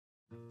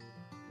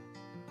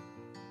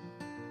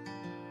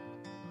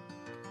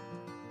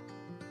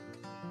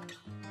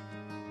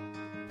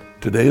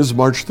Today is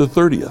March the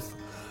 30th.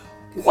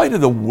 Why do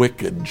the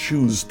wicked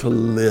choose to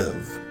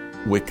live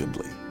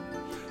wickedly?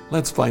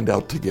 Let's find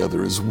out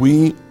together as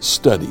we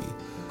study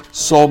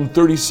Psalm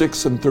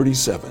 36 and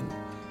 37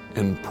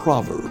 and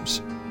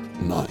Proverbs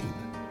 9.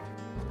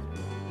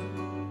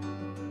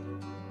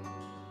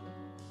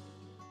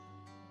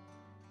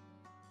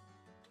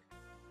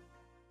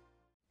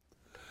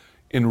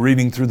 In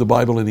reading through the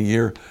Bible in a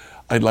year,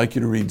 I'd like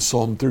you to read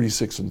Psalm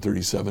 36 and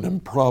 37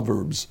 and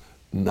Proverbs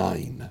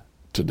 9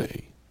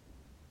 today.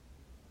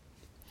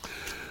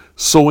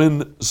 So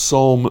in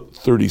Psalm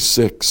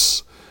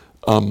 36,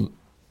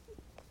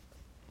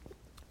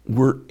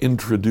 we're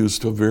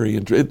introduced to a very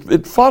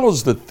it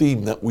follows the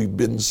theme that we've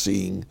been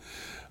seeing,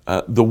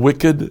 the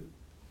wicked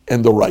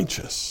and the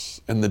righteous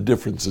and the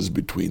differences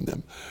between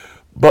them.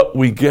 But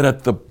we get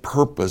at the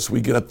purpose,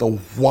 we get at the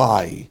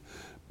why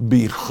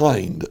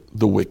behind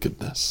the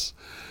wickedness.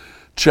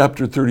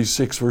 Chapter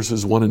 36,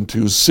 verses 1 and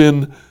 2,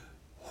 sin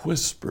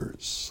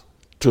whispers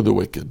to the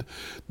wicked.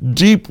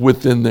 Deep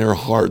within their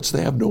hearts,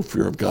 they have no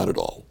fear of God at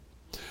all.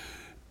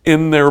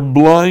 In their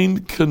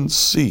blind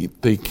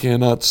conceit, they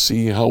cannot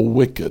see how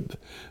wicked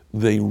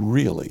they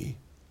really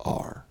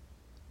are.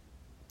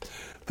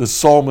 The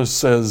psalmist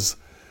says,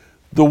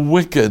 the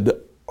wicked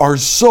are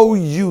so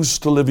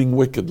used to living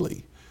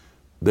wickedly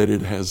that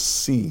it has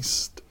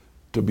ceased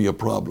to be a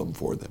problem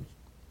for them.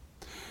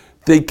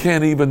 They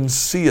can't even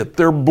see it.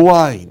 They're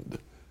blind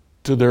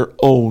to their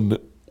own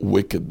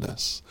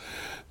wickedness.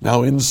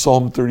 Now in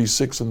Psalm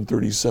 36 and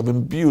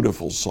 37,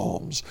 beautiful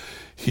Psalms,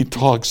 he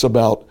talks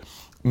about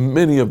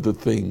many of the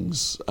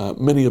things,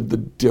 many of the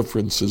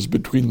differences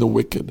between the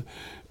wicked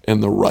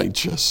and the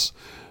righteous.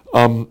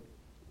 I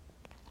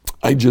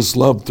just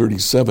love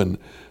 37,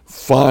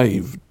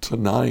 5 to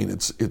 9.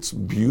 It's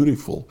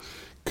beautiful.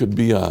 Could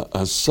be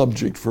a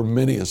subject for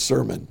many a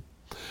sermon.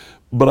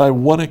 But I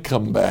want to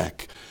come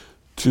back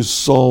to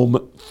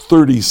Psalm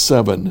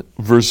 37,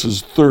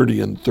 verses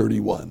 30 and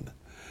 31.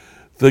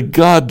 The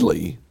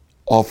godly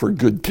offer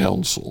good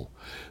counsel.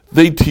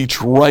 They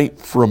teach right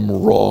from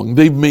wrong.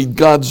 They've made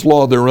God's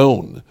law their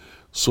own,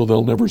 so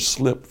they'll never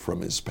slip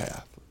from his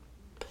path.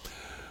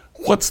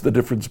 What's the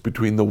difference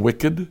between the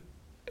wicked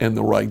and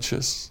the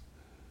righteous?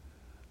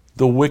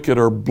 The wicked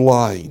are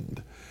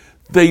blind.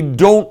 They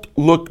don't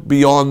look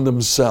beyond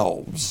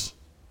themselves.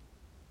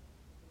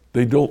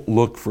 They don't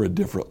look for a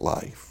different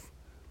life.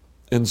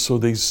 And so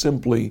they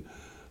simply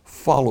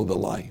follow the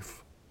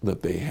life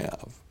that they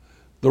have.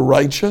 The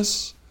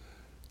righteous,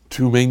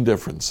 two main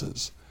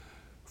differences.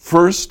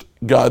 First,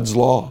 God's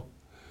law.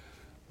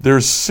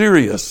 They're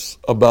serious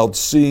about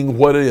seeing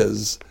what it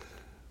is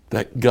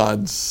that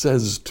God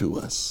says to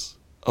us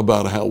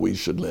about how we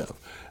should live.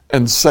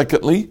 And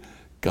secondly,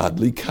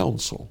 godly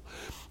counsel.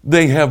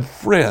 They have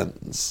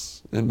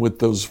friends, and with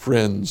those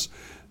friends,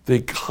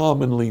 they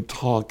commonly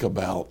talk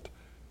about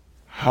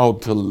how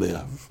to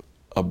live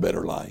a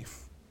better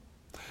life.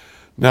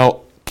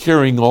 Now,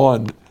 carrying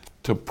on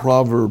to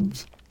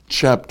Proverbs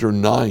chapter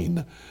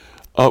 9,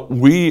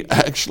 we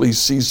actually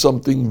see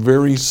something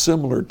very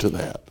similar to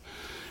that.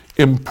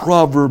 In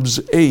Proverbs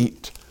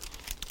 8,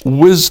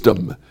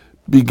 wisdom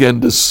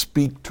began to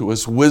speak to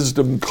us.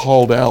 Wisdom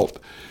called out.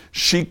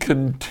 She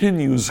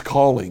continues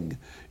calling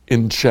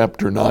in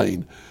chapter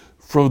 9.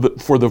 For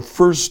the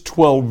first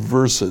 12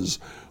 verses,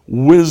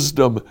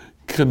 wisdom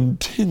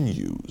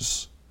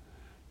continues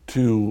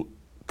to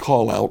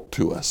call out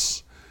to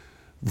us.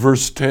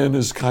 Verse 10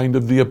 is kind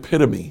of the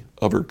epitome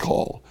of her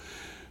call.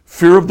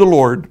 Fear of the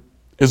Lord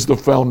is the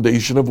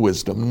foundation of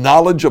wisdom.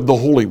 Knowledge of the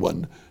Holy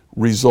One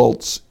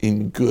results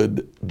in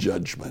good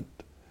judgment.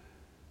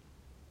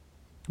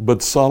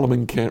 But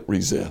Solomon can't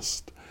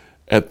resist.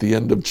 At the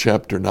end of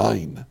chapter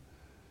 9,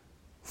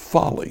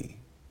 folly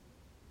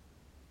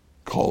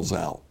calls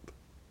out.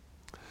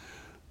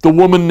 The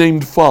woman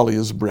named Folly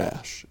is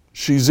brash.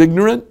 She's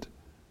ignorant,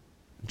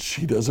 and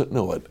she doesn't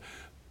know it.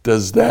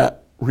 Does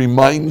that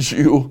remind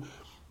you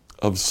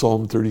of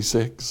Psalm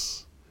 36?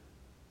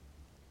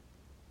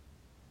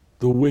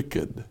 The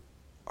wicked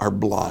are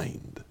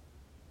blind.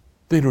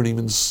 They don't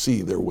even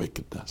see their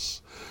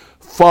wickedness.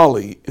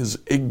 Folly is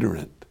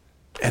ignorant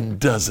and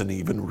doesn't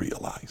even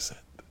realize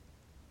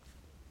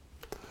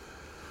it.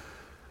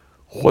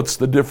 What's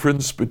the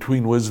difference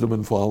between wisdom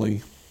and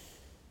folly?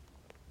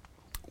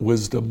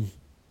 Wisdom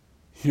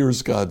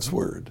hears God's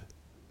word,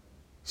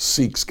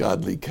 seeks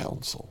godly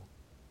counsel.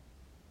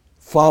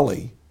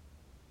 Folly,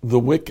 the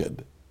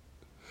wicked,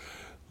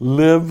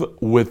 live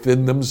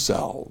within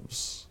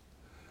themselves.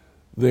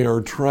 They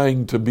are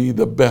trying to be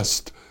the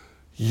best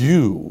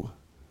you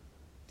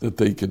that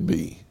they can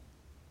be.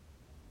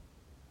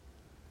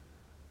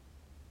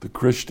 The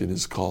Christian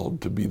is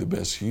called to be the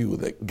best you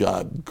that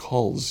God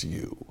calls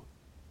you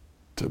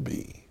to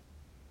be.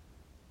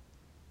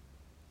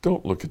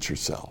 Don't look at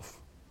yourself.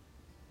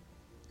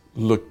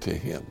 Look to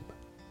him.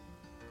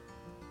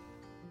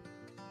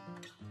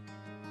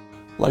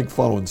 Like,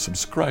 follow, and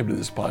subscribe to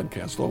this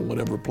podcast on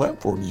whatever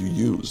platform you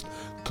used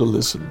to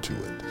listen to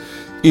it.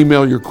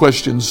 Email your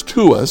questions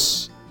to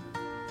us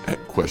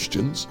at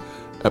questions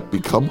at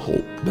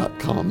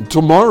becomehope.com.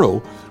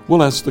 Tomorrow,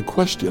 we'll ask the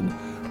question,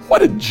 what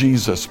did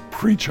Jesus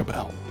preach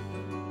about?